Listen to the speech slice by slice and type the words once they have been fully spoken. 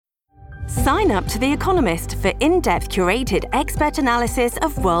Sign up to The Economist for in-depth curated expert analysis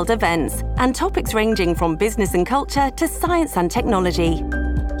of world events and topics ranging from business and culture to science and technology.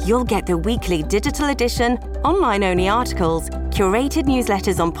 You'll get the weekly digital edition, online-only articles, curated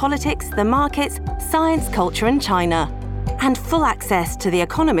newsletters on politics, the markets, science, culture and China, and full access to The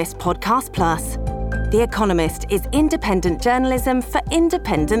Economist Podcast Plus. The Economist is independent journalism for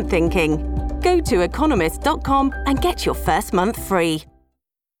independent thinking. Go to economist.com and get your first month free.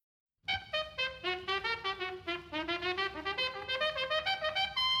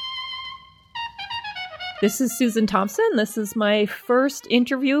 This is Susan Thompson. This is my first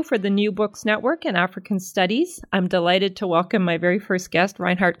interview for the New Books Network in African Studies. I'm delighted to welcome my very first guest,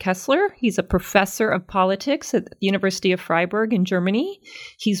 Reinhard Kessler. He's a professor of politics at the University of Freiburg in Germany.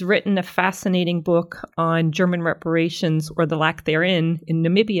 He's written a fascinating book on German reparations, or the lack therein, in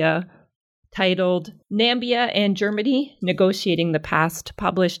Namibia, titled Nambia and Germany, Negotiating the Past,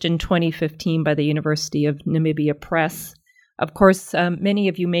 published in 2015 by the University of Namibia Press. Of course, many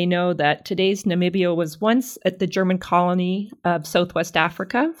of you may know that today's Namibia was once at the German colony of Southwest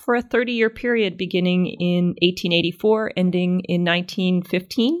Africa for a 30-year period beginning in 1884, ending in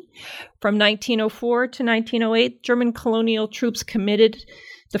 1915. From 1904 to 1908, German colonial troops committed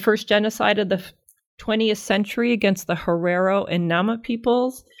the first genocide of the 20th century against the Herero and Nama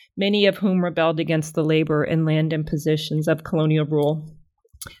peoples, many of whom rebelled against the labor and land impositions of colonial rule.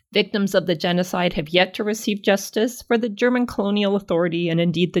 Victims of the genocide have yet to receive justice, for the German colonial authority and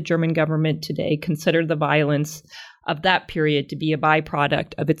indeed the German government today consider the violence of that period to be a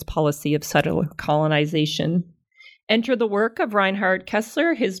byproduct of its policy of settler colonization. Enter the work of Reinhard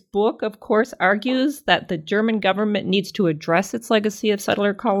Kessler. His book, of course, argues that the German government needs to address its legacy of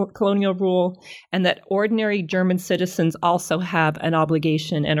settler colonial rule, and that ordinary German citizens also have an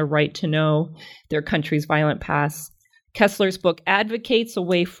obligation and a right to know their country's violent past. Kessler's book advocates a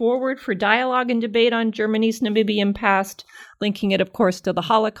way forward for dialogue and debate on Germany's Namibian past, linking it, of course, to the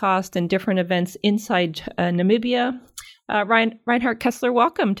Holocaust and different events inside Namibia. Reinhard Kessler,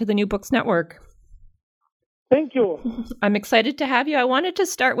 welcome to the New Books Network. Thank you. I'm excited to have you. I wanted to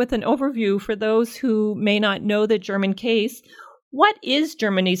start with an overview for those who may not know the German case. What is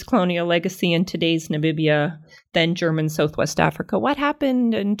Germany's colonial legacy in today's Namibia, then German Southwest Africa? What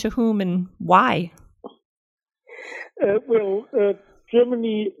happened and to whom and why?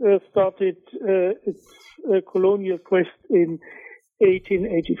 Germany started its colonial quest in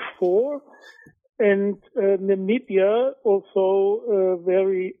 1884, and Namibia, also a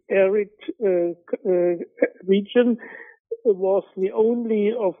very arid region, was the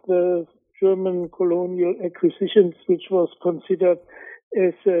only of the German colonial acquisitions which was considered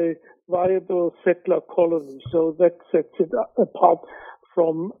as a viable settler colony. So that sets it apart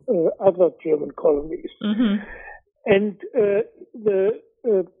from other German colonies. Mm-hmm. And the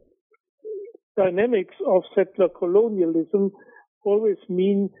dynamics of settler colonialism always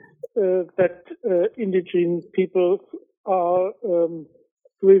mean that indigenous people are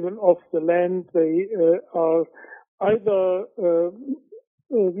driven off the land. They are either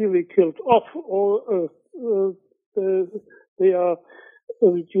really killed off, or they are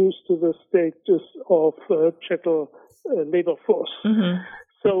reduced to the status of chattel labor force. Mm-hmm.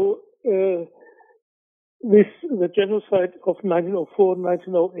 So the genocide of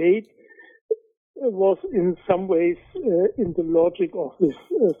 1904-1908 was in some ways in the logic of this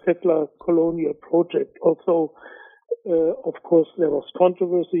settler colonial project. Also, of course, there was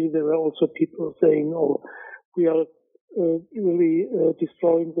controversy. There were also people saying, oh, we are really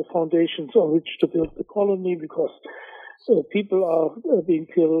destroying the foundations on which to build the colony because people are being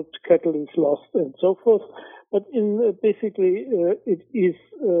killed, cattle is lost, and so forth. But basically, it is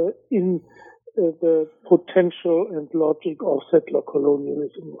in the potential and logic of settler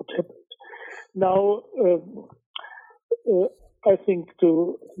colonialism what happened. Now, I think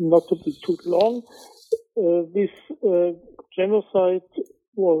not to be too long, this genocide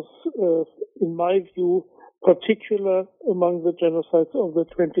was, in my view, particular among the genocides of the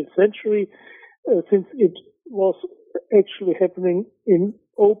 20th century, since it was actually happening in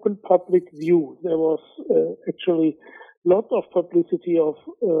open public view. There was actually a lot of publicity of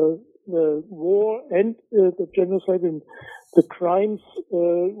the war and the genocide and the crimes,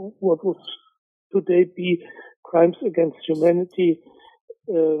 what would today be crimes against humanity,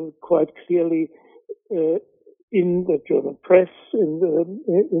 quite clearly in the German press,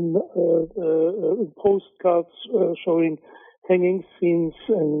 in postcards showing hanging scenes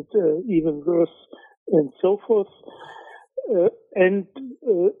and even worse, and so forth. And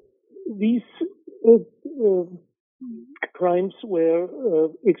these crimes were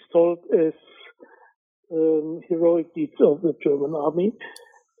extolled as heroic deeds of the German army.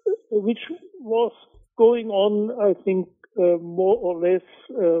 which was going on, I think, more or less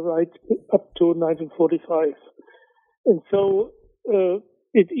right up to 1945. And so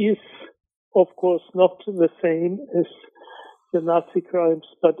it is, of course, not the same as the Nazi crimes,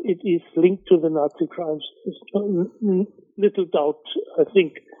 but it is linked to the Nazi crimes. There's little doubt, I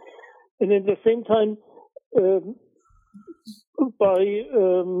think. And at the same time, by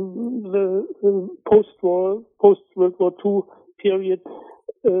the post-World War II period,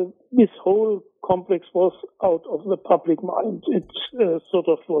 this whole complex was out of the public mind. It sort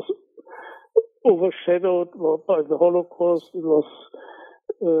of was overshadowed by the Holocaust. It was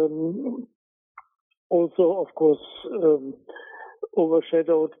also, of course,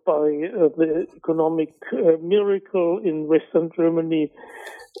 overshadowed by the economic miracle in Western Germany.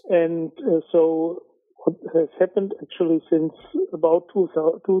 And so what has happened actually since about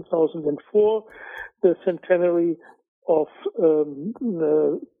 2004, the centenary of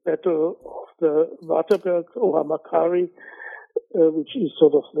the Battle of the Waterberg, Ohamakari, which is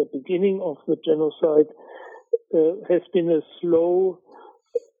sort of the beginning of the genocide, has been a slow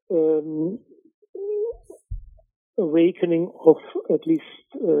awakening of at least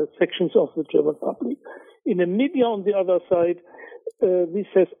sections of the German public. In Namibia, on the other side, this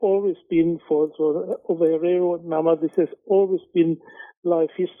has always been, for Ovaherero and Nama, this has always been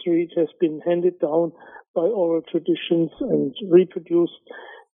life history. It has been handed down by oral traditions and reproduced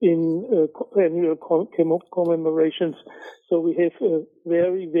in annual commemorations. So we have a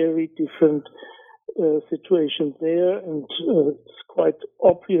very, very different situation there, and it's quite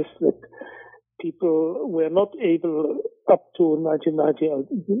obvious that people were not able, up to 1990,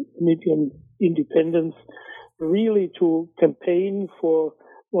 Namibian independence, really to campaign for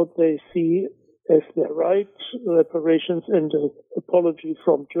what they see as their right, reparations and apology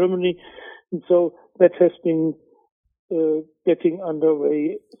from Germany. And so that has been getting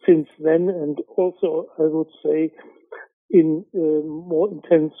underway since then, and also, I would say, in more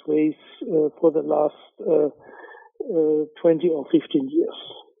intense ways for the last 20 or 15 years.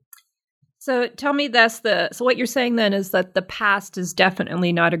 So tell me this, so what you're saying then is that the past is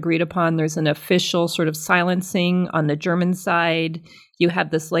definitely not agreed upon. There's an official sort of silencing on the German side. You have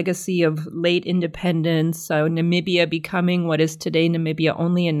this legacy of late independence, so Namibia becoming what is today Namibia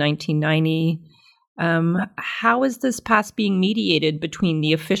only in 1990. How is this past being mediated between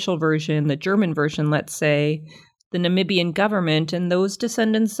the official version, the German version, let's say, the Namibian government, and those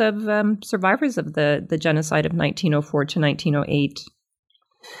descendants of survivors of the genocide of 1904 to 1908?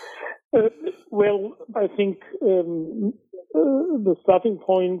 Well, I think the starting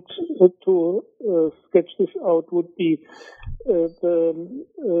point to sketch this out would be the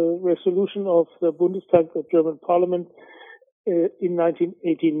resolution of the Bundestag, the German Parliament, in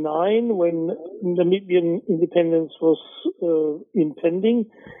 1989, when Namibian independence was impending.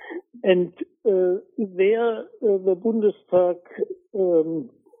 And there the Bundestag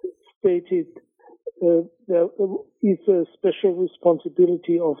stated there is a special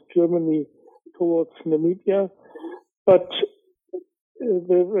responsibility of Germany towards Namibia, but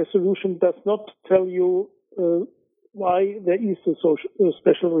the resolution does not tell you why there is a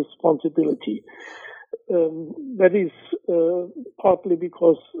special responsibility. That is partly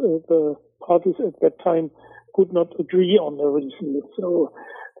because the parties at that time could not agree on the reason. So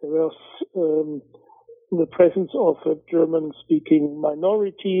there was the presence of a German-speaking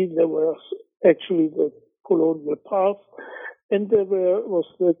minority. There was actually the colonial past, and there was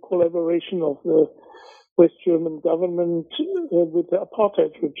the collaboration of the West German government with the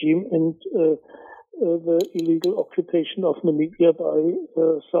apartheid regime and the illegal occupation of Namibia by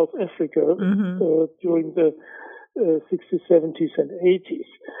South Africa during the 60s, 70s, and 80s.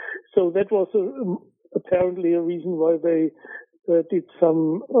 So that was apparently a reason why they did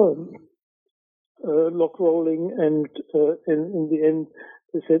some lock rolling, and in the end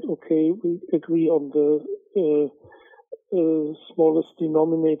they said, okay, we agree on the smallest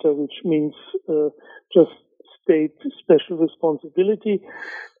denominator, which means just state special responsibility.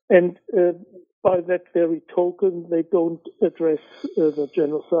 And by that very token, they don't address the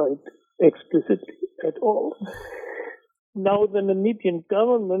genocide explicitly at all. Now, the Namibian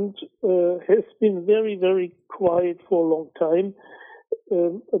government has been very, very quiet for a long time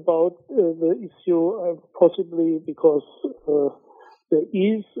about the issue, possibly because there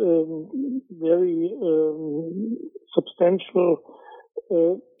is very substantial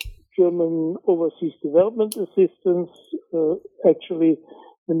German overseas development assistance. Actually,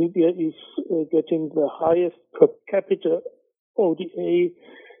 Namibia is getting the highest per capita ODA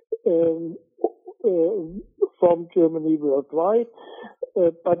from Germany worldwide.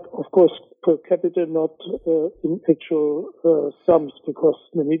 but of course per capita not in actual sums, because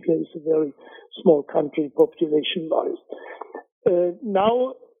Namibia is a very small country population-wise.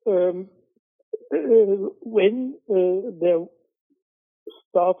 Now, when there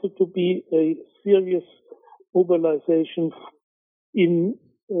started to be a serious mobilization in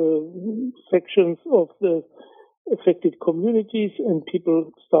sections of the affected communities, and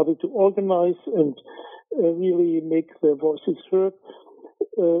people started to organize and really make their voices heard,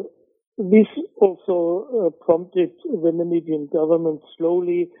 this also prompted the Namibian government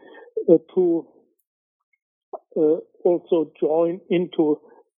slowly to also join into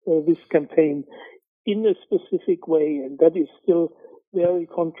this campaign in a specific way, and that is still very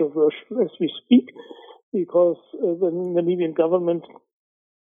controversial as we speak, because the Namibian government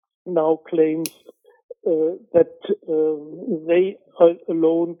now claims that they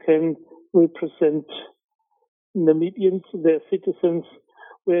alone can represent Namibians, their citizens,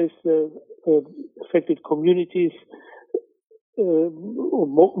 whereas the affected communities,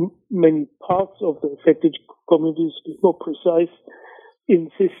 many parts of the affected communities, to be more precise,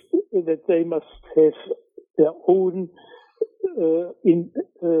 insist that they must have their own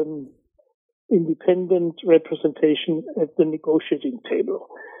independent representation at the negotiating table.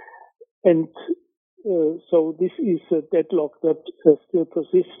 And so this is a deadlock that still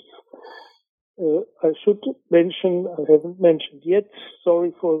persists. I should mention, I haven't mentioned yet,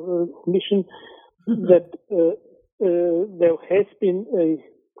 sorry for the omission, that there has been a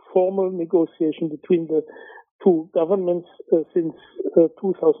formal negotiation between the two governments since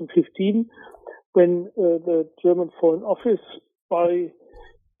 2015, when the German Foreign Office, by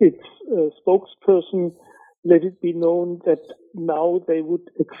its spokesperson, let it be known that now they would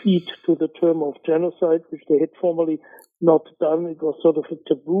accede to the term of genocide, which they had formerly not done. It was sort of a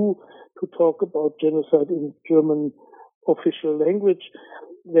taboo to talk about genocide in German official language.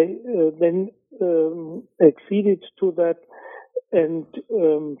 They then acceded to that, and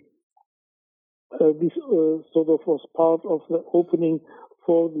this sort of was part of the opening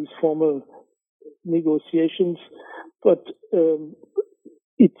for these formal negotiations. But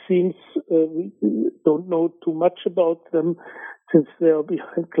it seems we don't know too much about them since they are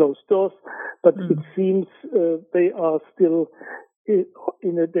behind closed doors, but it seems they are still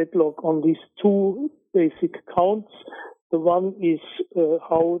in a deadlock on these two basic counts. The one is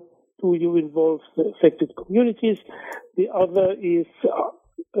how do you involve the affected communities? The other is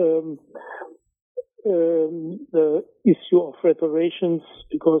the issue of reparations,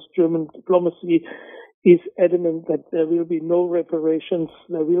 because German diplomacy is adamant that there will be no reparations.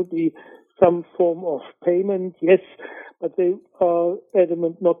 There will be some form of payment, yes, but they are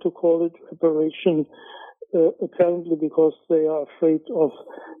adamant not to call it reparation, apparently because they are afraid of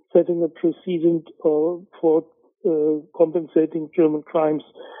setting a precedent for compensating German crimes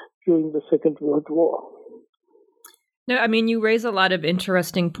during the Second World War. No, I mean, you raise a lot of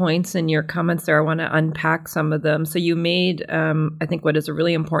interesting points in your comments there. I want to unpack some of them. So you made, I think, what is a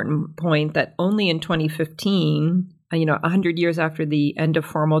really important point, that only in 2015, 100 years after the end of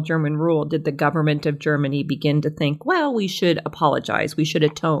formal German rule, did the government of Germany begin to think, well, we should apologize, we should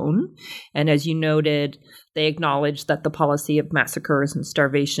atone. And as you noted, they acknowledged that the policy of massacres and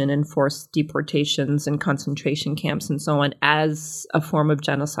starvation and forced deportations and concentration camps and so on as a form of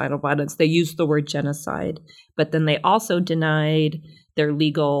genocidal violence. They used the word genocide, but then they also denied their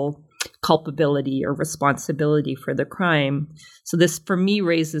legal culpability or responsibility for the crime. So this, for me,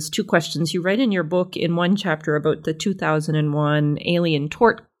 raises two questions. You write in your book in one chapter about the 2001 Alien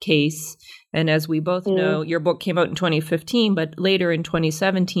Tort case. And as we both know, your book came out in 2015, but later in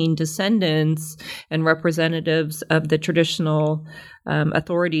 2017, descendants and representatives of the traditional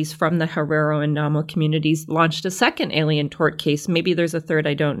authorities from the Herero and Namo communities launched a second alien tort case. Maybe there's a third,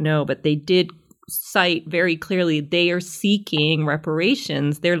 I don't know, but they did cite very clearly they are seeking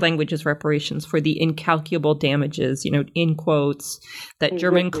reparations. Their language is reparations for the incalculable damages, in quotes, that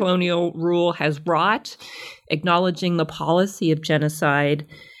German colonial rule has wrought, acknowledging the policy of genocide.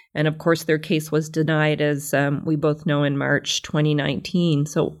 And of course, their case was denied, as we both know, in March 2019.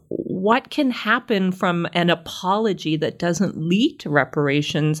 So what can happen from an apology that doesn't lead to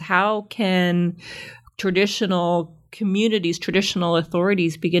reparations? How can traditional communities, traditional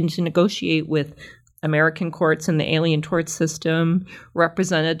authorities begin to negotiate with American courts and the alien tort system,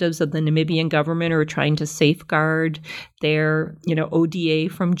 representatives of the Namibian government who are trying to safeguard their, ODA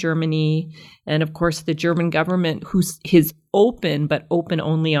from Germany, and of course the German government, who is open, but open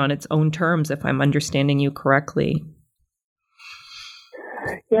only on its own terms, if I'm understanding you correctly.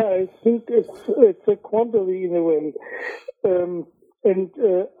 Yeah, I think it's a quandary in a way. And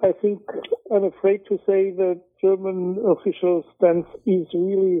I think I'm afraid to say the German official stance is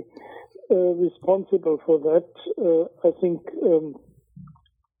really responsible for that. I think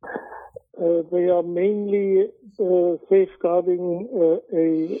they are mainly safeguarding a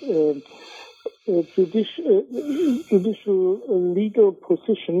judicial legal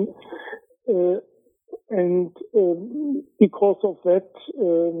position, and because of that,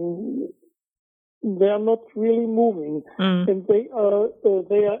 they are not really moving, and they are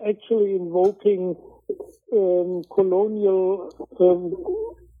actually invoking colonial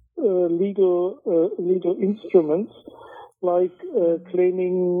legal instruments, like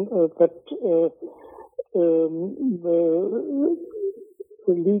claiming that the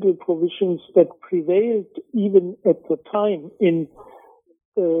legal provisions that prevailed even at the time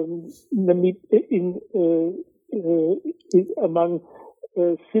among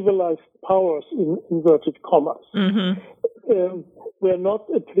civilized powers, in inverted commas, were not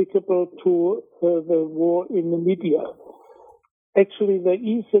applicable to the war in Namibia. Actually, there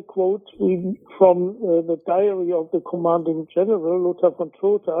is a quote from the diary of the commanding general, Lothar von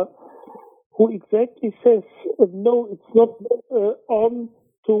Trotha, who exactly says, no, it's not on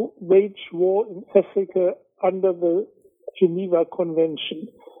to wage war in Africa under the Geneva Convention.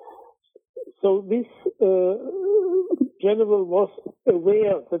 So this general was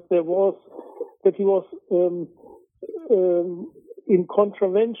aware that he was in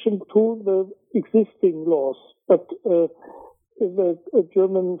contravention to the existing laws, but the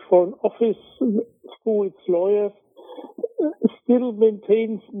German Foreign Office, through its lawyers, still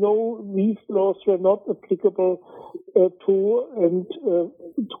maintains no, these laws were not applicable to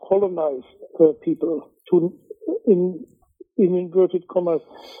colonize people, in inverted commas,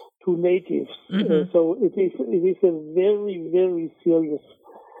 to natives. So it is a very, very serious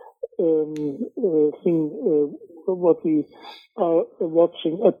thing what we are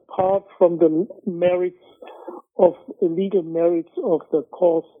watching, apart from the legal merits of the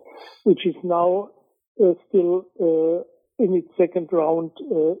cause, which is now still in its second round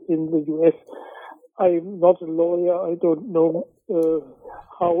in the U.S. I'm not a lawyer. I don't know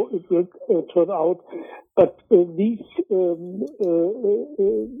how it will turn out, but these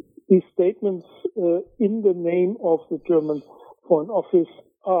statements in the name of the German Foreign Office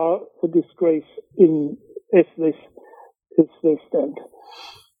are a disgrace as they stand.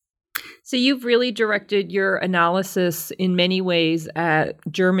 So you've really directed your analysis in many ways at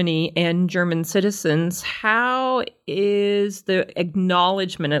Germany and German citizens. How is the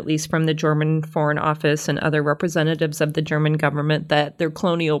acknowledgement, at least from the German Foreign Office and other representatives of the German government, that their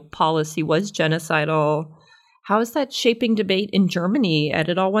colonial policy was genocidal, how is that shaping debate in Germany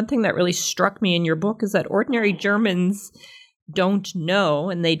at all? One thing that really struck me in your book is that ordinary Germans don't know,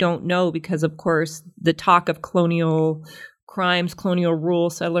 and they don't know because, of course, the talk of colonial crimes, colonial rule,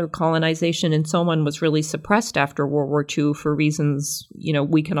 settler colonization, and so on was really suppressed after World War II for reasons,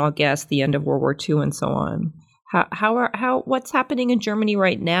 we can all guess, the end of World War II and so on. What's happening in Germany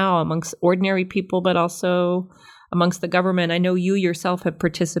right now amongst ordinary people, but also amongst the government? I know you yourself have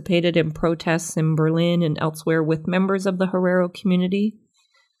participated in protests in Berlin and elsewhere with members of the Herero community.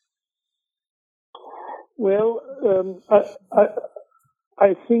 Well,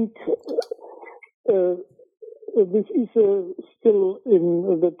 I think this is still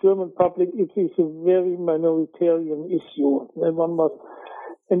in the German public. It is a very minoritarian issue,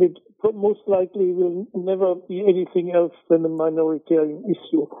 and it most likely will never be anything else than a minoritarian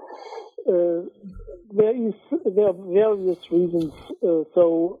issue. There are various reasons.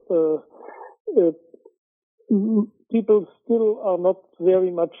 People still are not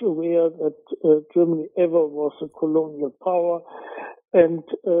very much aware that Germany ever was a colonial power. And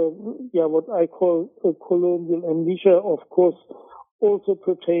what I call a colonial amnesia, of course, also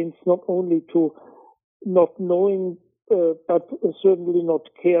pertains not only to not knowing, but certainly not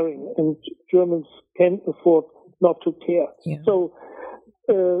caring. And Germans can afford not to care. Yeah. So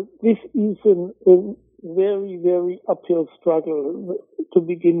this is a very, very uphill struggle to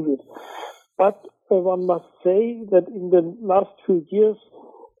begin with. But one must say that in the last few years,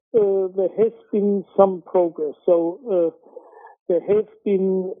 there has been some progress. So there have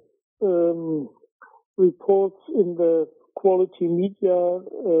been reports in the quality media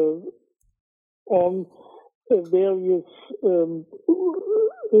on various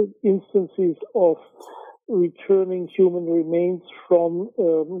instances of returning human remains from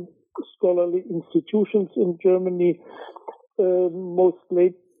scholarly institutions in Germany. Most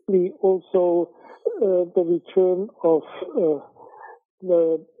lately, also the return of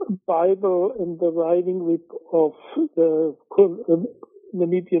the Bible and the writing of the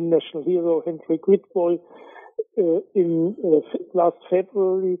Namibian national hero Hendrik Witbooi in last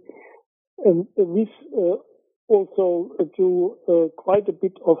February. And this also drew quite a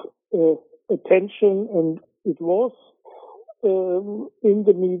bit of attention, and it was in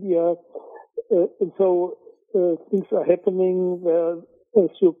the media. And so things are happening where,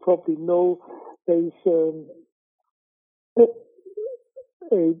 as you probably know, there is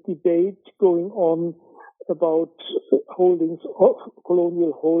a debate going on about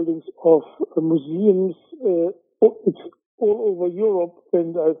colonial holdings of museums. It's all over Europe,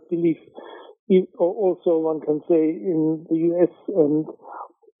 and I believe also one can say in the US and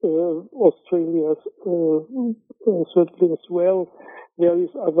Australia certainly as well,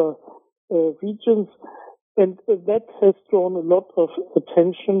 various other regions, and that has drawn a lot of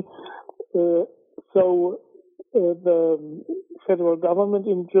attention. So the federal government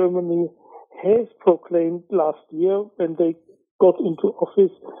in Germany has proclaimed last year, when they got into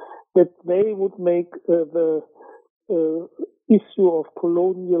office, that they would make the issue of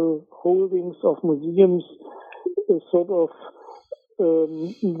colonial holdings of museums sort of a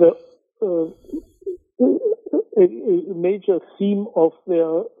major theme of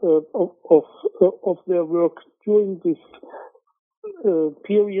their work during this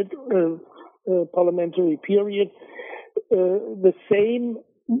period, parliamentary period.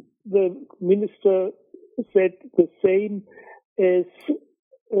 The minister said the same as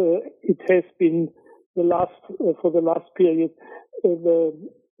it has been for the last period, the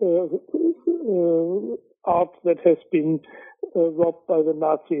art that has been robbed by the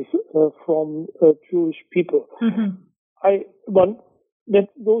Nazis from Jewish people. Mm-hmm.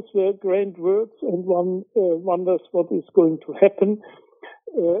 Those were grand words, and one wonders what is going to happen.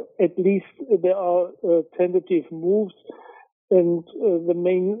 At least there are tentative moves, and the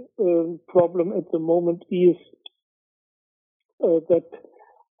main problem at the moment is that,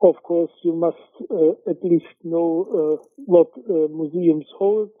 of course, you must at least know what museums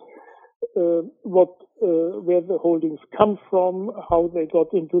hold, where the holdings come from, how they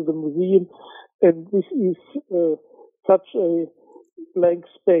got into the museum, and this is such a blank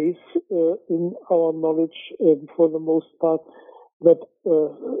space in our knowledge for the most part that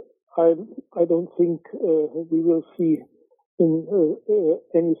I don't think we will see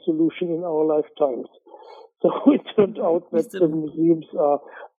any solution in our lifetimes. So it turned out that the museums are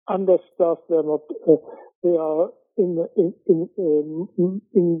understaffed. They're not. They are in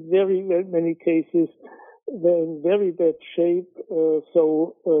very, very many cases. They're in very bad shape.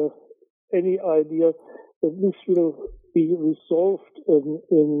 So any idea that this will be resolved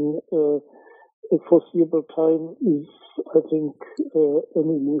in a foreseeable time is, I think, an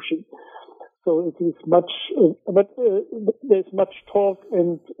illusion. So it is much, but there's much talk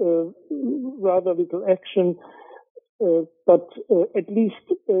and rather little action. But at least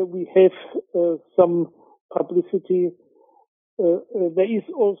we have some publicity. There is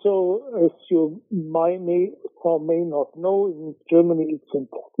also, as you may or may not know, in Germany it's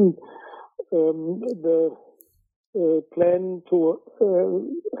important, the plan to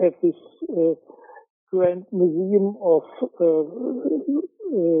have this grand museum of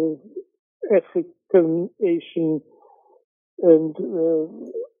African, Asian, and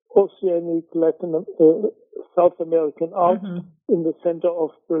Oceanic, South American art in the center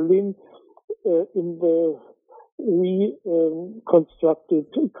of Berlin, in the reconstructed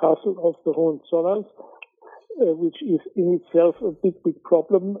castle of the Hohenzollern, which is in itself a big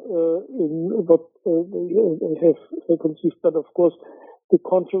problem in what they have conceived. But of course, the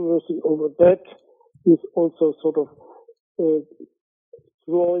controversy over that is also sort of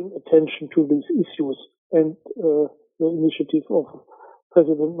drawing attention to these issues, and the initiative of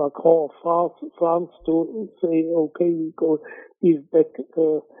President Macron of France to say, okay, we go give back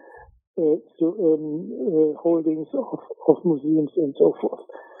holdings of museums and so forth.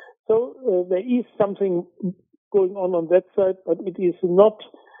 So there is something going on that side, but it is not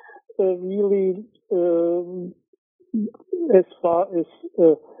really as far as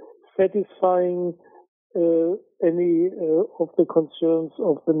satisfying any of the concerns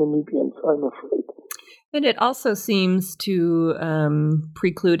of the Namibians, I'm afraid. And it also seems to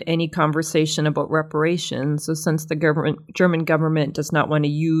preclude any conversation about reparations. So since the German government does not want to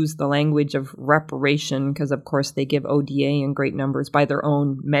use the language of reparation, because of course they give ODA in great numbers by their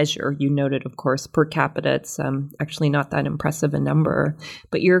own measure. You noted, of course, per capita, it's actually not that impressive a number.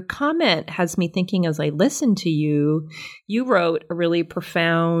 But your comment has me thinking as I listen to you, you wrote a really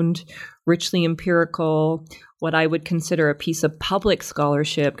profound, richly empirical, what I would consider a piece of public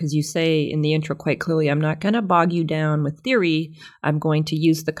scholarship, because you say in the intro quite clearly, I'm not going to bog you down with theory. I'm going to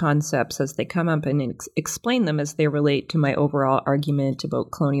use the concepts as they come up and explain them as they relate to my overall argument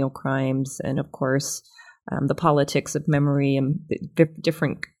about colonial crimes and, of course, the politics of memory and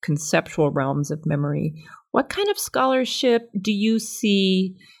different conceptual realms of memory. What kind of scholarship do you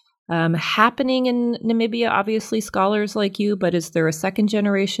see happening in Namibia? Obviously, scholars like you, but is there a second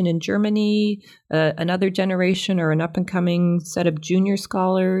generation in Germany, another generation, or an up-and-coming set of junior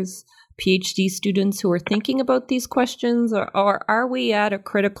scholars, PhD students who are thinking about these questions? Or are we at a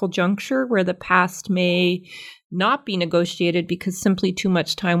critical juncture where the past may not be negotiated because simply too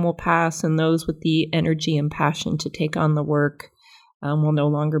much time will pass and those with the energy and passion to take on the work will no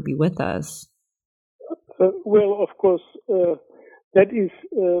longer be with us? Well, of course, that is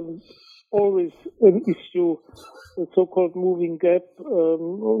always an issue, a so-called moving gap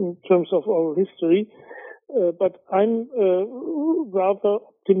in terms of our history. But I'm rather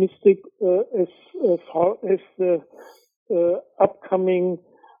optimistic as far as the upcoming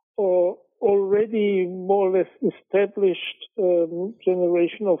or already more or less established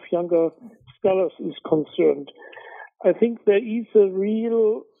generation of younger scholars is concerned. I think there is a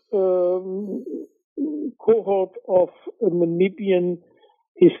real cohort of Namibian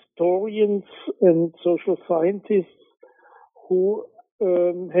historians and social scientists who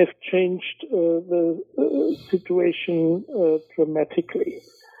have changed the situation dramatically.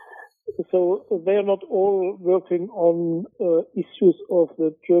 So they are not all working on issues of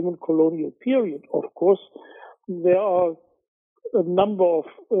the German colonial period, of course. There are a number of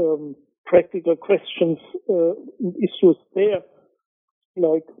practical questions, issues there,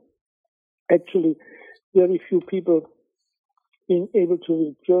 like actually very few people being able to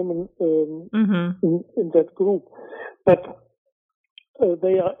read German in that group. But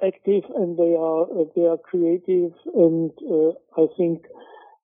they are active and they are creative, and I think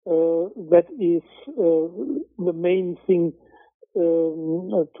that is the main thing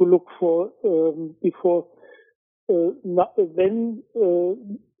to look for before then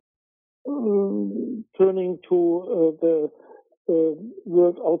turning to the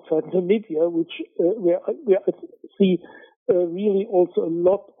world outside Namibia, which where I see really also a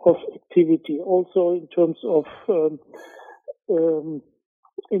lot of activity, also in terms of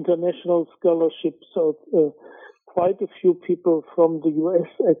international scholarship. So quite a few people from the US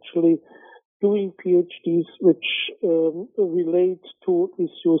actually doing PhDs which relate to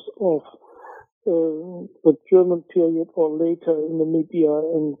issues of the German period or later in Namibia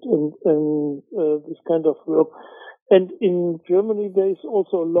and this kind of work. And in Germany, there is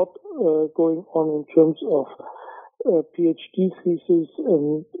also a lot going on in terms of PhD thesis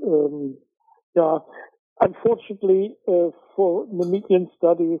and unfortunately for Namibian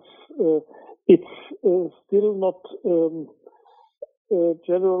studies, it's still not a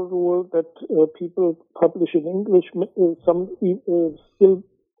general rule that people publish in English. Some still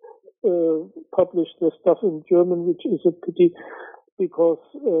publish their stuff in German, which is a pity, because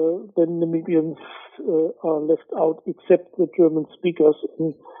then Namibians are left out, except the German speakers,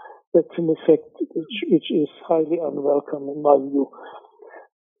 and that's an effect which is highly unwelcome in my view.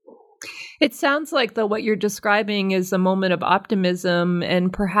 It sounds like, though, what you're describing is a moment of optimism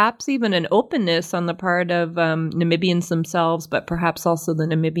and perhaps even an openness on the part of Namibians themselves, but perhaps also the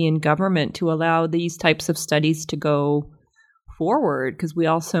Namibian government to allow these types of studies to go forward. Because we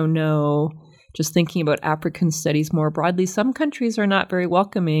also know, just thinking about African studies more broadly, some countries are not very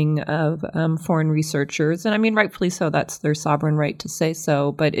welcoming of foreign researchers. And I mean, rightfully so, that's their sovereign right to say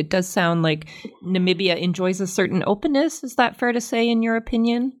so. But it does sound like Namibia enjoys a certain openness. Is that fair to say, in your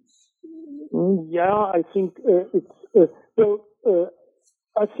opinion? Yeah, I think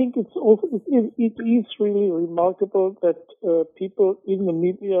I think it's also it is really remarkable that people in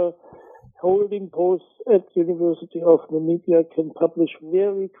Namibia holding posts at University of Namibia can publish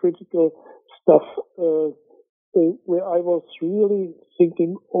very critical stuff. Where I was really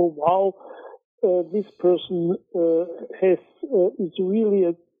thinking, oh wow, this person is really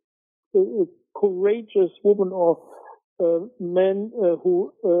a courageous woman or man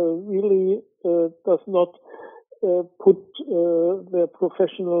who really does not put their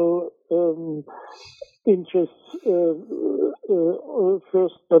professional interests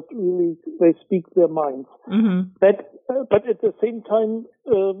first, but really they speak their minds. Mm-hmm. But at the same time,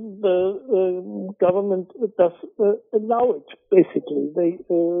 the government does allow it. Basically,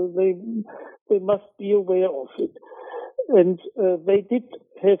 they must be aware of it. And they did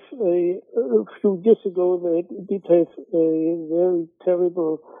have a few years ago. They did have a very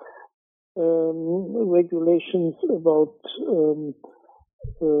terrible regulations about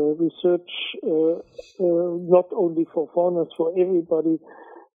research, not only for foreigners, for everybody.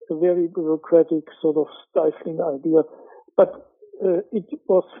 A very bureaucratic, sort of stifling idea, but it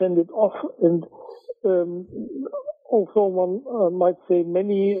was fended off, and also one might say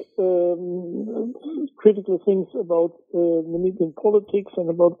many critical things about Namibian politics and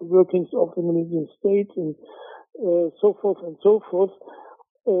about the workings of the Namibian state and so forth and so forth.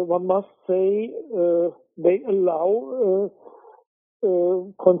 One must say they allow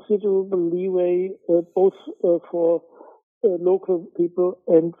considerable leeway both for local people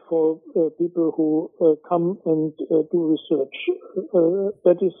and for people who come and do research.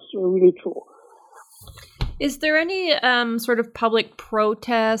 That is really true. Is there any sort of public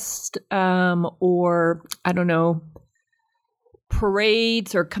protest or, I don't know,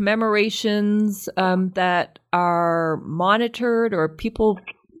 parades or commemorations that are monitored, or people?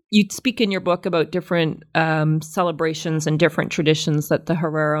 You speak in your book about different celebrations and different traditions that the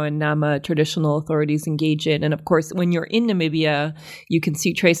Herero and Nama traditional authorities engage in. And of course, when you're in Namibia, you can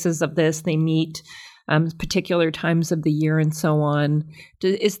see traces of this. They meet particular times of the year and so on.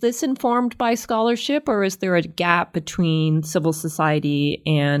 Is this informed by scholarship, or is there a gap between civil society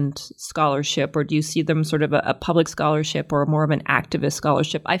and scholarship, or do you see them sort of a public scholarship or more of an activist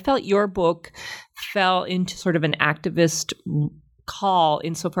scholarship? I felt your book fell into sort of an activist call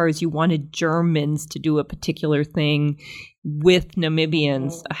insofar as you wanted Germans to do a particular thing with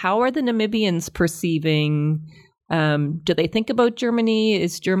Namibians. How are the Namibians perceiving? Do they think about Germany?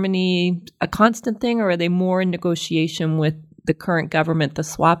 Is Germany a constant thing, or are they more in negotiation with the current government, the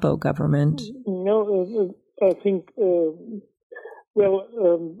SWAPO government? No, I think,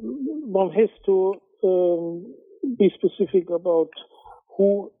 one has to be specific about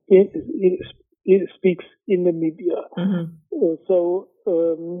who speaks in Namibia. Mm-hmm. So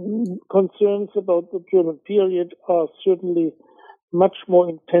concerns about the German period are certainly much more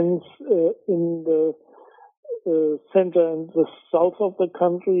intense in the center and the south of the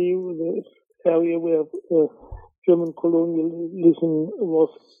country, the area where German colonialism was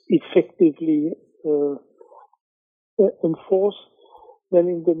effectively enforced, than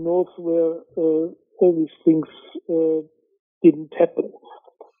in the north where all these things didn't happen.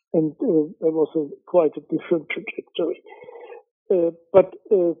 And there was quite a different trajectory. But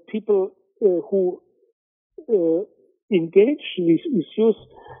people who engage in these issues,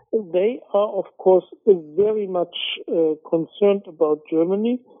 they are, of course, very much concerned about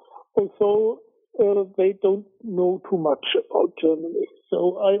Germany, although they don't know too much about Germany.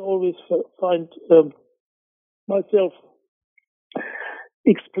 So I always find myself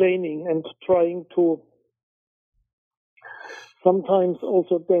explaining and trying to sometimes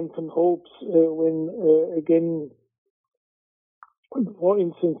also dampen hopes when, again, for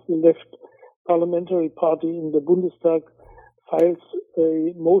instance, the left parliamentary party in the Bundestag files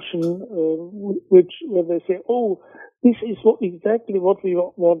a motion where they say, "Oh, this is exactly what we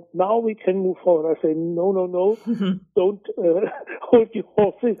want. Now we can move forward." I say, "No, mm-hmm. Don't hold your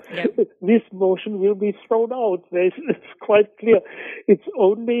horses. Yep. This motion will be thrown out. It's quite clear. It's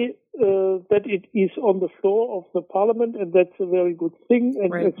only that it is on the floor of the parliament, and that's a very good thing,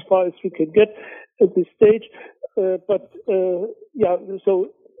 and right. As far as we can get at this stage. So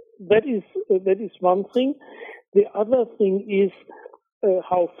that is one thing. The other thing is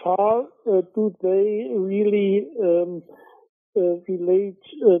how far do they really relate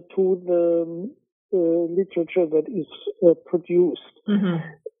to the literature that is produced. Mm-hmm.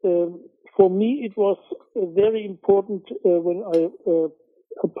 For me, it was very important when I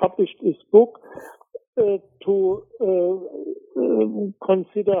published this book to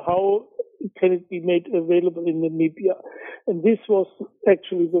consider how can it be made available in Namibia. And this was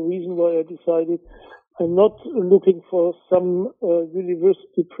actually the reason why I decided I'm not looking for some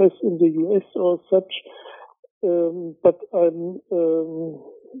university press in the US or such, but I'm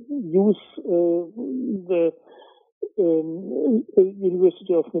use the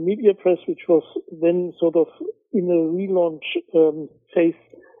University of Namibia Press, which was then sort of in a relaunch phase,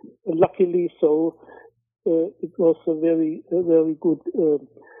 luckily. So it was a very good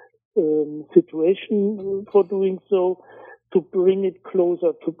situation for doing so, to bring it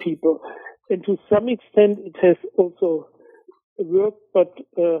closer to people. And to some extent, it has also worked, but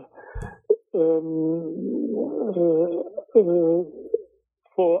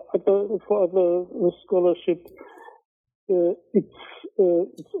for other scholarship,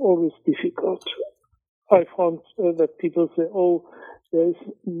 it's always difficult. I found that people say, "Oh, there is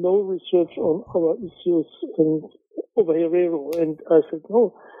no research on our issues and over Herero," and I said,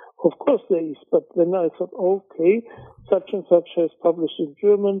 "No, of course there is." But then I thought, okay, such and such has published in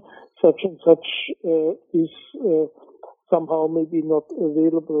German, such and such is somehow maybe not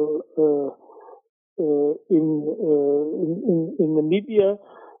available in Namibia,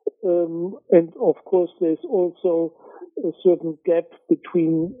 and of course there's also a certain gap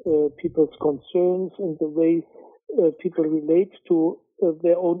between people's concerns and the way people relate to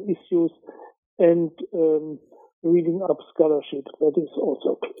their own issues, and reading up scholarship. That is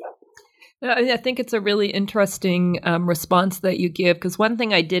also clear. I think it's a really interesting response that you give, because one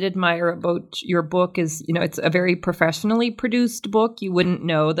thing I did admire about your book is, it's a very professionally produced book. You wouldn't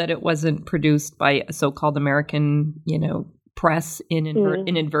know that it wasn't produced by a so-called American, press in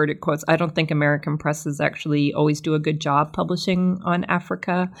inverted quotes. I don't think American presses actually always do a good job publishing on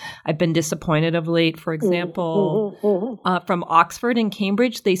Africa. I've been disappointed of late. For example, from Oxford and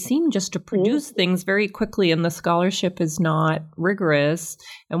Cambridge, they seem just to produce things very quickly, and the scholarship is not rigorous.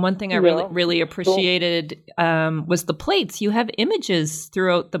 And one thing I really appreciated was the plates. You have images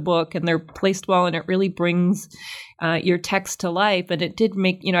throughout the book, and they're placed well, and it really brings your text to life. And it did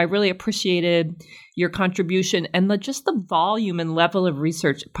make, I really appreciated your contribution and just the volume and level of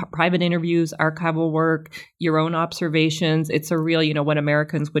research, private interviews, archival work, your own observations. It's a real, what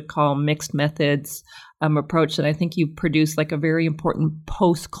Americans would call mixed methods approach. And I think you produced like a very important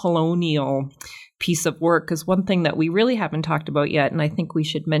post-colonial piece of work, because one thing that we really haven't talked about yet, and I think we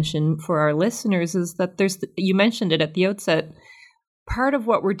should mention for our listeners, is that you mentioned it at the outset, part of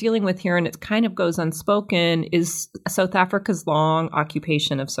what we're dealing with here, and it kind of goes unspoken, is South Africa's long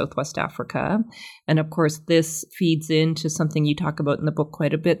occupation of Southwest Africa. And of course, this feeds into something you talk about in the book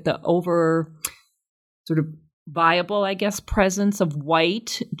quite a bit, the over sort of viable, I guess, presence of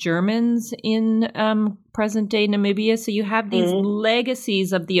white Germans in present-day Namibia. So you have these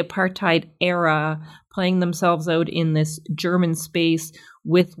legacies of the apartheid era playing themselves out in this German space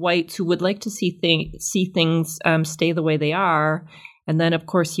with whites who would like to see things stay the way they are. And then, of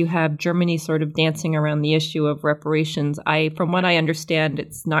course, you have Germany sort of dancing around the issue of reparations. From what I understand,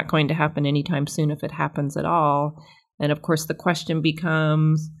 it's not going to happen anytime soon if it happens at all. And of course, the question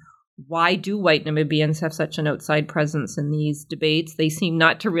becomes, why do white Namibians have such an outside presence in these debates? They seem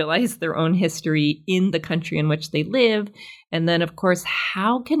not to realize their own history in the country in which they live. And then, of course,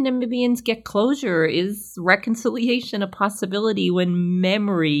 how can Namibians get closure? Is reconciliation a possibility when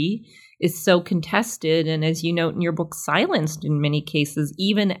memory is so contested and, as you note in your book, silenced in many cases,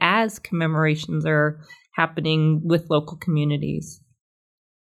 even as commemorations are happening with local communities?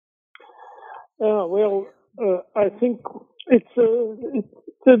 I think it's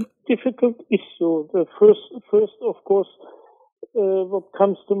a difficult issue. The first, of course, what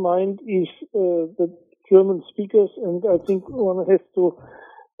comes to mind is the German speakers, and I think one has to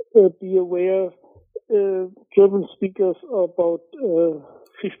be aware German speakers are about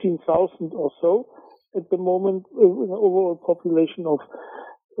 15,000 or so at the moment, with an overall population of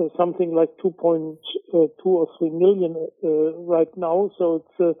something like 2.2 or 3 million right now. So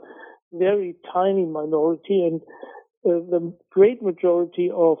it's a very tiny minority, and the great majority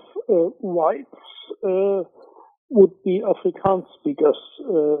of whites would be Afrikaans speakers,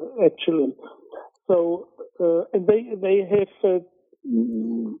 actually. So, and they have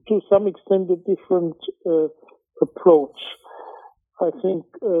to some extent a different approach. I think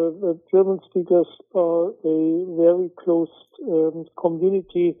the German speakers are a very close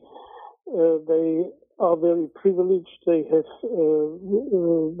community. They are very privileged. They have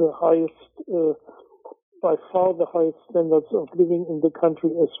the highest, by far the highest standards of living in the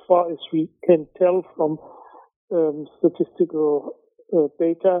country, as far as we can tell from statistical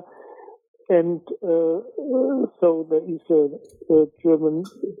data. And so there is a German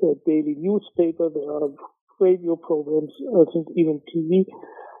daily newspaper. There are radio programs, I think even TV.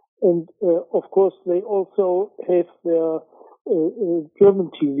 And of course, they also have their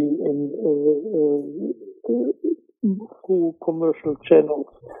German TV through commercial channels.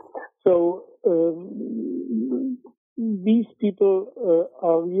 So these people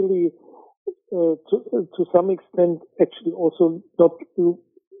are really, to some extent, actually also not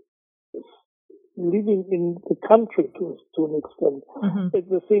living in the country to an extent. Mm-hmm. At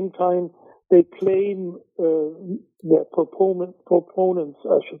the same time, they claim, their proponents,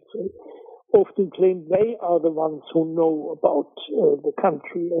 I should say, often claim they are the ones who know about the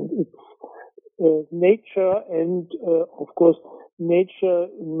country and its nature, and of course, nature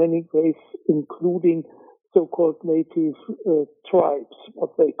in many ways, including so-called native tribes,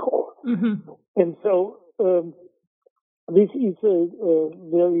 what they call. Mm-hmm. And so this is a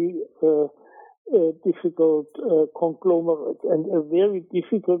very difficult conglomerate, and a very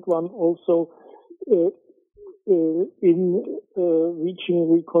difficult one also in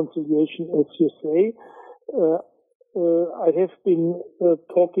reaching reconciliation, as you say. I have been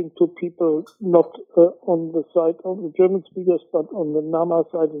talking to people not on the side of the German speakers, but on the Nama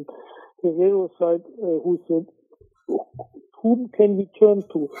side and Herero side, who said, whom can we turn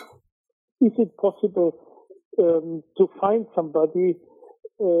to? Is it possible to find somebody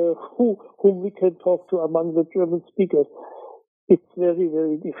whom we can talk to among the German speakers. It's very,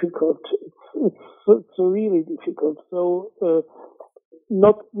 very difficult. It's really difficult. So,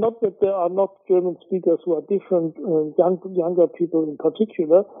 not that there are not German speakers who are different, younger people in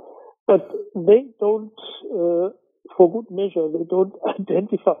particular, but they don't, for good measure, they don't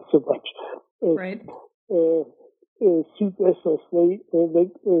identify so much as right. Südwesters.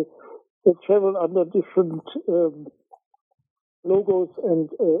 They travel under different logos, and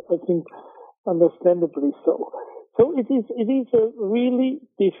I think understandably so. So it is a really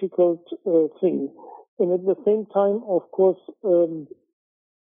difficult thing, and at the same time, of course,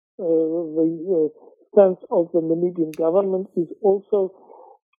 the stance of the Namibian government is also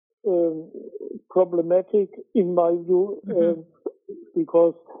problematic, in my view,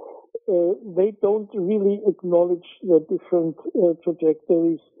 because they don't really acknowledge the different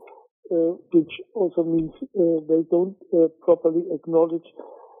trajectories, which also means they don't properly acknowledge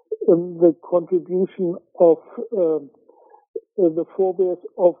the contribution of the forebears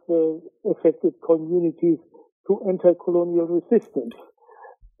of the affected communities to anti-colonial resistance.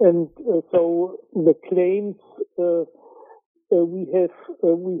 And so the claims we have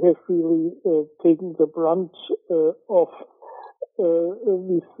really taken the brunt of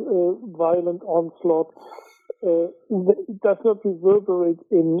this violent onslaught. It does not reverberate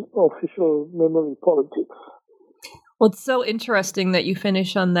in official memory politics. Well, it's so interesting that you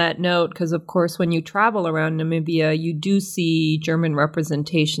finish on that note, because, of course, when you travel around Namibia, you do see German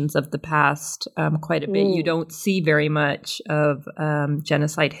representations of the past quite a bit. You don't see very much of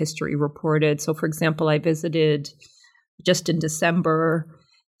genocide history reported. So, for example, I visited just in December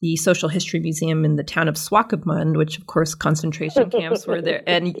the Social History Museum in the town of Swakopmund, which, of course, concentration camps were there.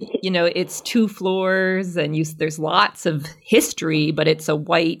 And, it's 2 floors, and there's lots of history, but it's a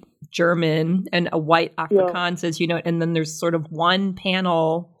white German and a white Afrikaans, as you know, and then there's sort of one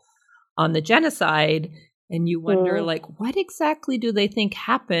panel on the genocide, and you wonder, what exactly do they think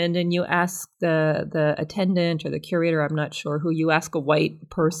happened? And you ask the attendant or the curator, I'm not sure who, you ask a white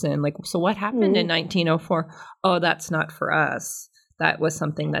person, so what happened in 1904? Oh, that's not for us. That was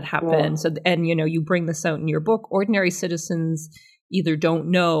something that happened. So, and you bring this out in your book. Ordinary citizens either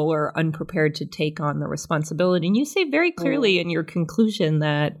don't know or are unprepared to take on the responsibility. And you say very clearly in your conclusion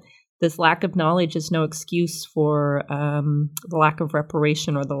that this lack of knowledge is no excuse for the lack of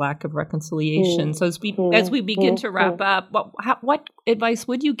reparation or the lack of reconciliation. So as we begin to wrap up, what advice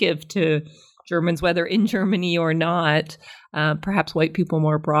would you give to Germans, whether in Germany or not, perhaps white people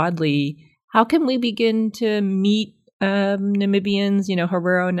more broadly? How can we begin to meet Namibians,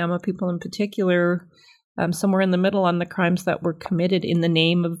 Herero, Nama people in particular, somewhere in the middle on the crimes that were committed in the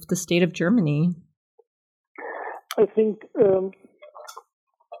name of the state of Germany? I think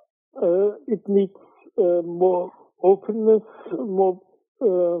it needs more openness, more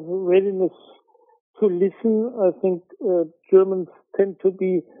readiness to listen. I think Germans tend to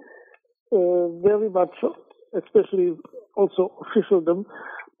be very much, especially also officialdom,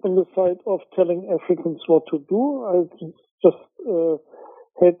 on the side of telling Africans what to do. I just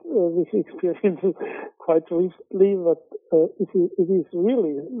had this experience quite recently, but it is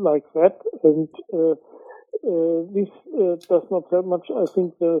really like that, and this does not help much. I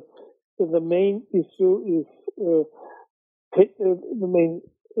think the main issue is the main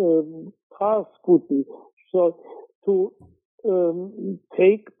task would be to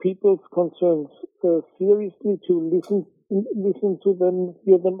take people's concerns seriously, to listen to them,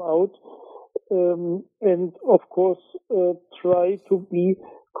 hear them out, and of course try to be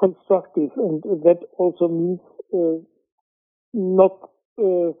constructive, and that also means not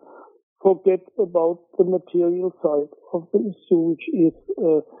forget about the material side of the issue, which is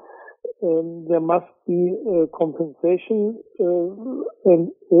there must be compensation,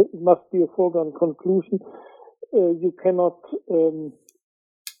 and it must be a foregone conclusion. You cannot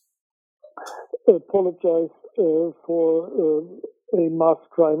apologize for a mass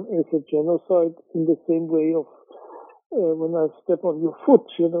crime as a genocide in the same way of when I step on your foot.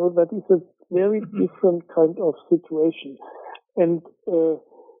 That is a very different kind of situation, and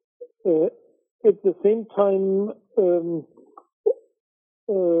at the same time,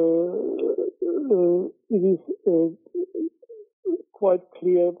 it is quite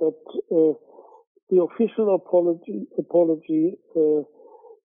clear that the official apology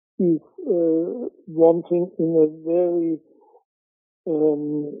is wanting in a very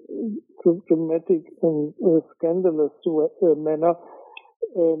dramatic and scandalous manner.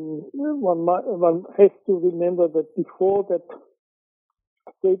 One has to remember that before that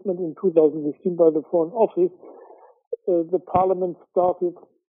statement in 2015 by the Foreign Office, the Parliament started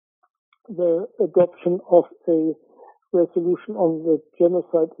the adoption of a resolution on the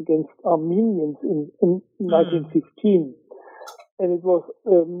genocide against Armenians in 1915. And it was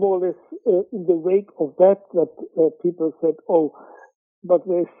more or less in the wake of that people said, oh, but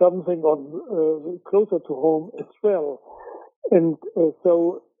there's something on closer to home as well. And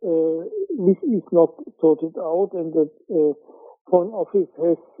so this is not sorted out, and the Foreign Office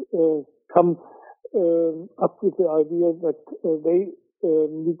has come up with the idea that they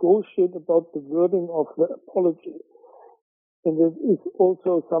negotiate about the wording of the apology. And it is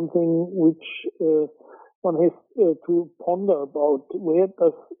also something which one has to ponder about. Where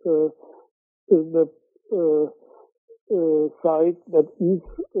does the side that is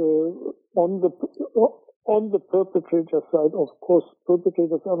on the perpetrator side, of course,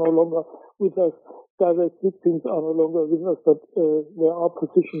 perpetrators are no longer with us, direct victims are no longer with us, but there are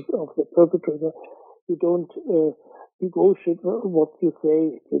positions of the perpetrator. You don't negotiate what you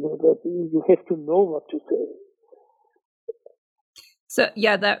say, that you have to know what to say. So,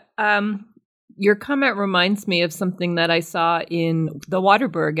 yeah, that your comment reminds me of something that I saw in the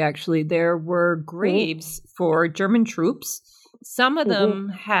Waterberg, actually. There were graves for German troops. Some of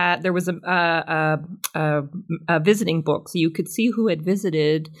them there was a visiting book, so you could see who had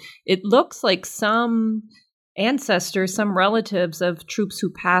visited. It looks like some ancestors, some relatives of troops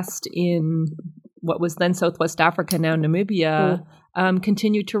who passed in what was then Southwest Africa, now Namibia,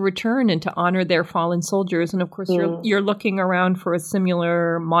 continued to return and to honor their fallen soldiers. And of course, you're looking around for a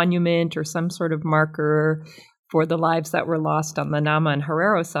similar monument or some sort of marker for the lives that were lost on the Nama and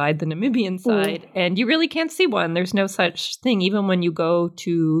Herero side, the Namibian side. And you really can't see one. There's no such thing. Even when you go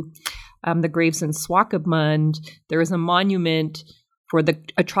to the graves in Swakopmund, there is a monument for the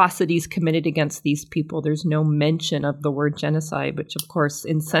atrocities committed against these people. There's no mention of the word genocide, which of course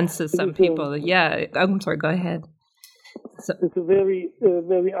incenses some people. Yeah, I'm sorry, go ahead. So, it's a very,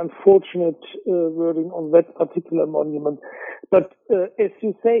 very unfortunate wording on that particular monument. But as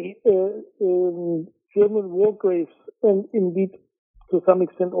you say, German war graves, and indeed to some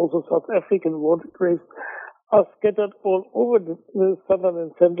extent also South African war graves, are scattered all over the southern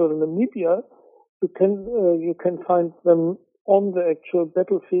and central Namibia. You can find them on the actual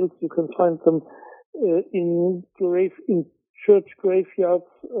battlefields. You can find them in church graveyards,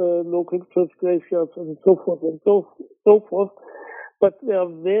 local church graveyards, and so forth and so forth. But there are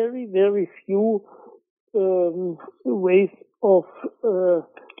very, very few ways of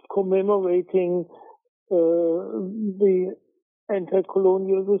commemorating the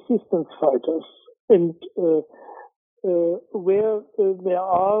anti-colonial resistance fighters. And where there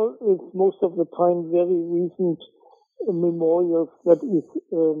are, is most of the time very recent memorials that is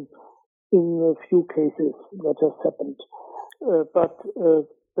in a few cases that has happened. But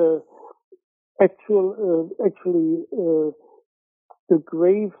the actually the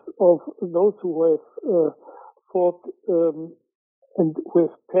graves of those who have fought and who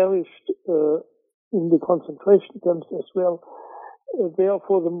have perished in the concentration camps as well, they are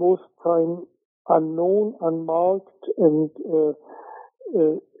for the most time unknown, unmarked, and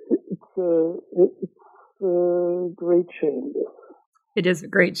it's a great shame. It is a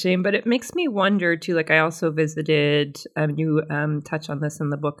great shame, but it makes me wonder too. Like I also visited, you touch on this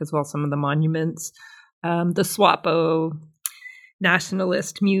in the book as well, some of the monuments, the SWAPO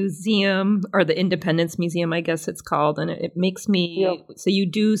Nationalist Museum, or the Independence Museum, I guess it's called. And it makes me, so you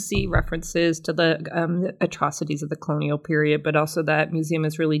do see references to the atrocities of the colonial period, but also that museum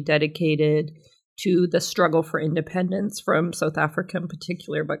is really dedicated to the struggle for independence from South Africa in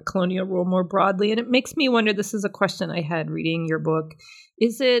particular, but colonial rule more broadly. And it makes me wonder, this is a question I had reading your book,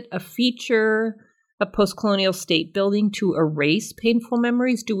 is it a feature of post-colonial state building to erase painful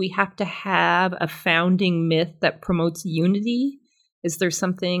memories? Do we have to have a founding myth that promotes unity? Is there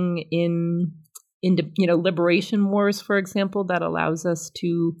something in liberation wars, for example, that allows us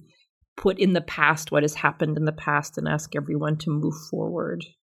to put in the past what has happened in the past and ask everyone to move forward?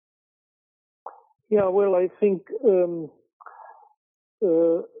 Yeah, well, I think,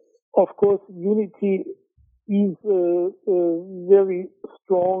 of course, unity is a very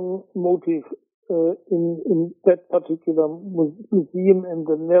strong motive in that particular museum and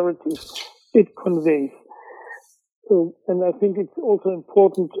the narrative it conveys. And I think it's also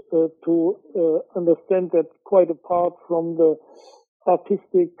important to understand that quite apart from the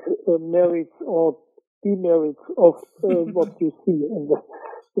artistic merits or demerits of what you see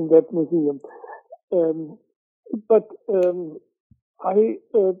in that museum. But I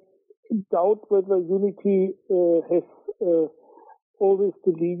doubt whether unity has always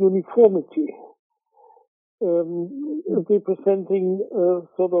to be uniformity, representing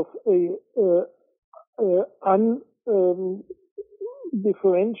sort of a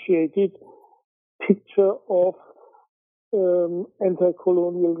undifferentiated picture of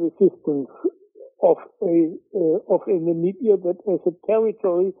anti-colonial resistance of a Namibia that as a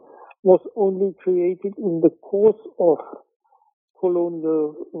territory was only created in the course of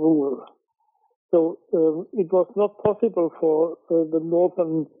colonial rule. So it was not possible for the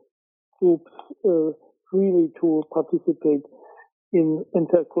northern groups really to participate in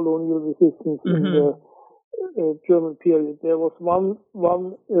anti-colonial resistance in the German period. There was one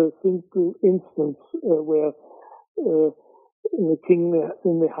single instance where the king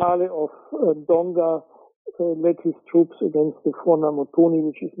in the Hale of Donga led his troops against the Fona Motoni,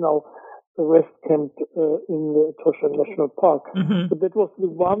 which is now the rest camp in the Etosha National Park. But that was the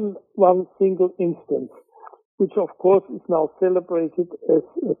one single instance, which of course is now celebrated as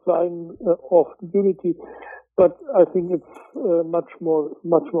a sign of unity. But I think it's much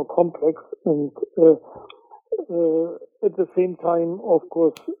more complex, and at the same time, of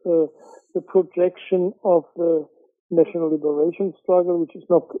course, the projection of the national liberation struggle, which is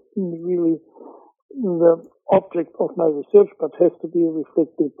not really the object of my research, but has to be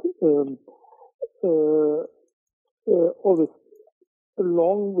reflected always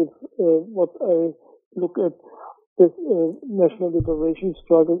along with what I look at. This national liberation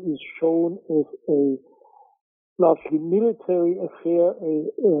struggle is shown as a largely military affair,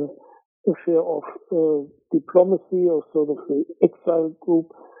 a affair of diplomacy, or sort of the exile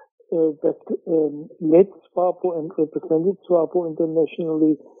group that led SWAPO and represented SWAPO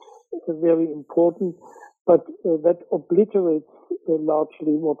internationally, very important, but that obliterates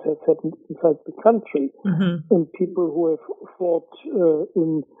largely what has happened inside the country. And people who have fought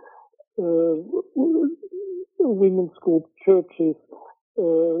in women's group, churches,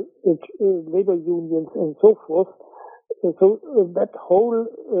 labor unions, and so forth. So that whole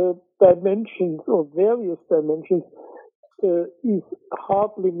dimensions, or various dimensions, is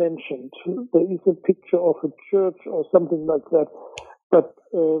hardly mentioned. There is a picture of a church or something like that, but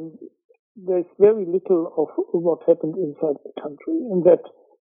there's very little of what happened inside the country in that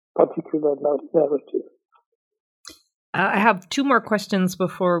particular narrative. I have two more questions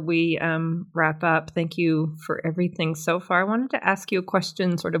before we wrap up. Thank you for everything so far. I wanted to ask you a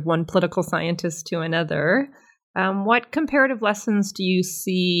question, sort of one political scientist to another. What comparative lessons do you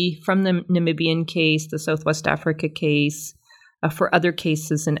see from the Namibian case, the Southwest Africa case, for other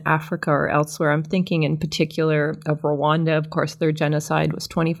cases in Africa or elsewhere? I'm thinking in particular of Rwanda. Of course, their genocide was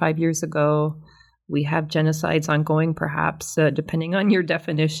 25 years ago. We have genocides ongoing, perhaps, depending on your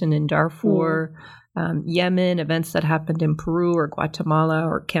definition, in Darfur, Yemen, events that happened in Peru or Guatemala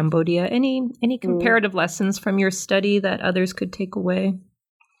or Cambodia. Any comparative lessons from your study that others could take away?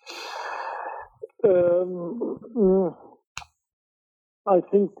 I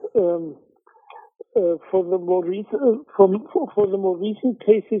think for the more recent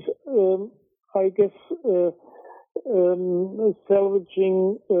cases, I guess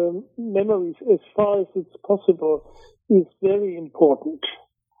salvaging memories as far as it's possible is very important.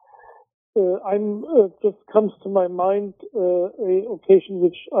 Just comes to my mind a occasion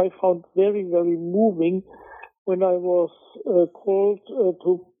which I found very, very moving when I was called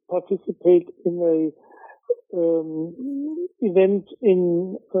to participate in a event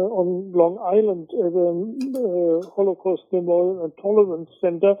on Long Island at the Holocaust Memorial and Tolerance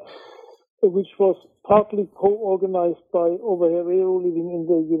Center, which was partly co-organized by Ova Herero living in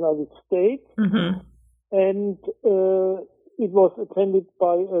the United States, and it was attended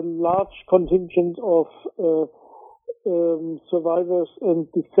by a large contingent of survivors and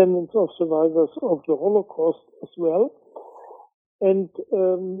descendants of survivors of the Holocaust as well. And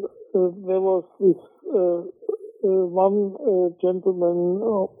there was this one gentleman,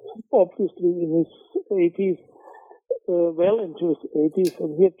 obviously in his 80s, well into his 80s,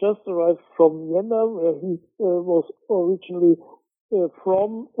 and he had just arrived from Vienna, where he was originally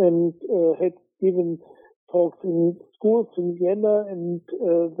from, and had given talks in schools in Vienna, and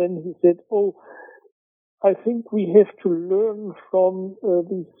then he said, I think we have to learn from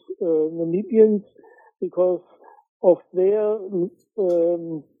these Namibians because of their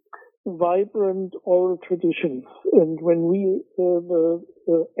vibrant oral traditions. And when we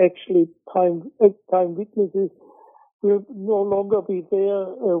actually time witnesses will no longer be there,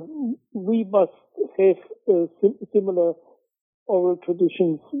 we must have similar oral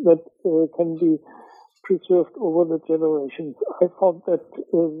traditions that can be preserved over the generations. I found that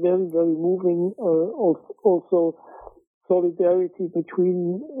very, very moving. Also, solidarity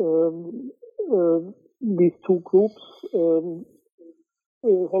between these two groups,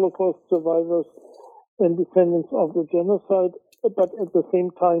 Holocaust survivors and descendants of the genocide, but at the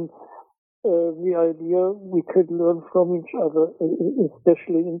same time, the idea we could learn from each other,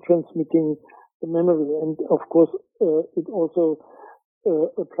 especially in transmitting the memory. And of course, it also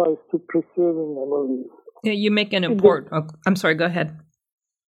applies to preserving memories. Yeah, you make an important. I'm sorry. Go ahead.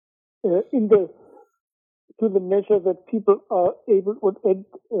 To the measure that people are able and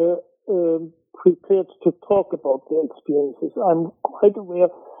prepared to talk about their experiences. I'm quite aware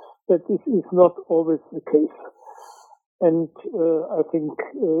that this is not always the case. And I think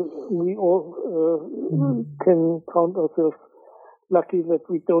we all can count ourselves lucky that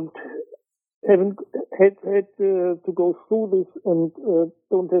we haven't had to go through this and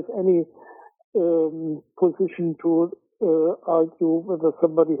don't have any position to argue whether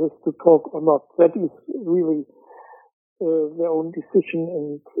somebody has to talk or not. That is really their own decision,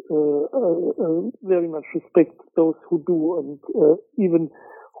 and very much respect those who do, and even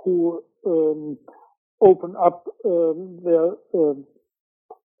who open up their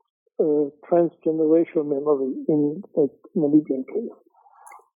transgenerational memory in the Namibian case.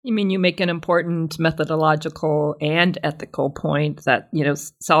 You mean you make an important methodological and ethical point that,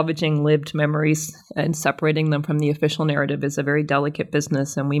 salvaging lived memories and separating them from the official narrative is a very delicate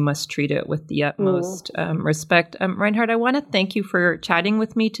business, and we must treat it with the utmost respect. Reinhard, I want to thank you for chatting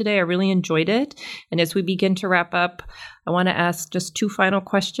with me today. I really enjoyed it. And as we begin to wrap up, I want to ask just two final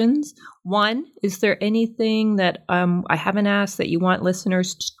questions. One, is there anything that I haven't asked that you want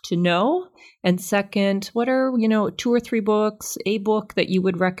listeners to know? And second, what are, 2 or 3 books, a book that you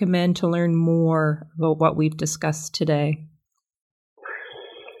would recommend to learn more about what we've discussed today?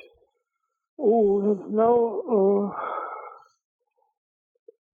 I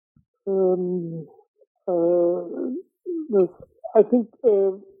think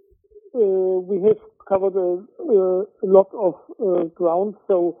we have covered a lot of ground,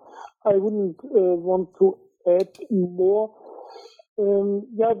 so I wouldn't want to add more.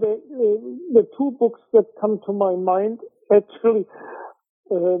 The 2 books that come to my mind actually,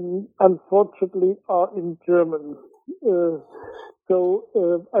 unfortunately, are in German. So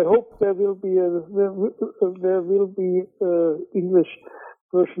I hope there will be English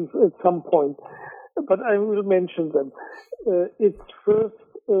versions at some point, but I will mention them. It's first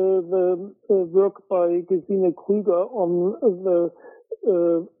the work by Gesine Krüger on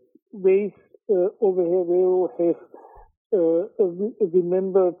the ways Ovaherero has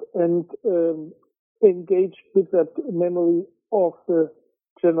remembered and engaged with that memory of the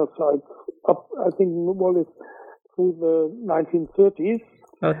genocide up, I think, more or less through the 1930s.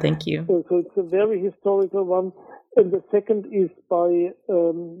 Oh, thank you. So it's a very historical one. And the second is by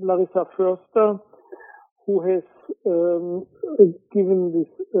Larissa Förster, who has given this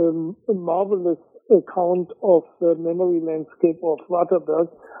marvelous account of the memory landscape of Waterberg,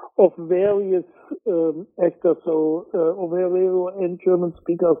 of various actors, so Ovaherero and German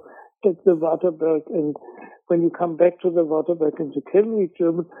speakers at the Waterberg. And when you come back to the Waterberg and you can read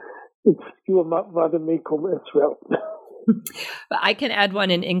German, it's your Wademekum as well. I can add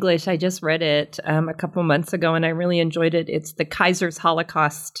one in English. I just read it a couple months ago, and I really enjoyed it. It's The Kaiser's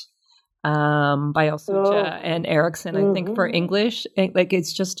Holocaust by Elsucha and Erickson, I think, for English.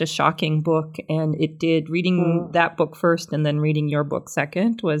 It's just a shocking book, and it did. Reading that book first and then reading your book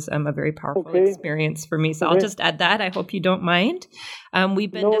second was a very powerful experience for me. So I'll just add that. I hope you don't mind.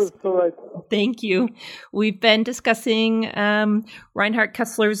 We've been it's all right. Thank you. We've been discussing Reinhard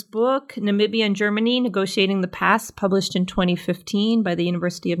Kessler's book, Namibia and Germany, Negotiating the Past, published in 2015 by the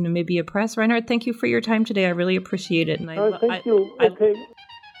University of Namibia Press. Reinhard, thank you for your time today. I really appreciate it. And thank you. Okay.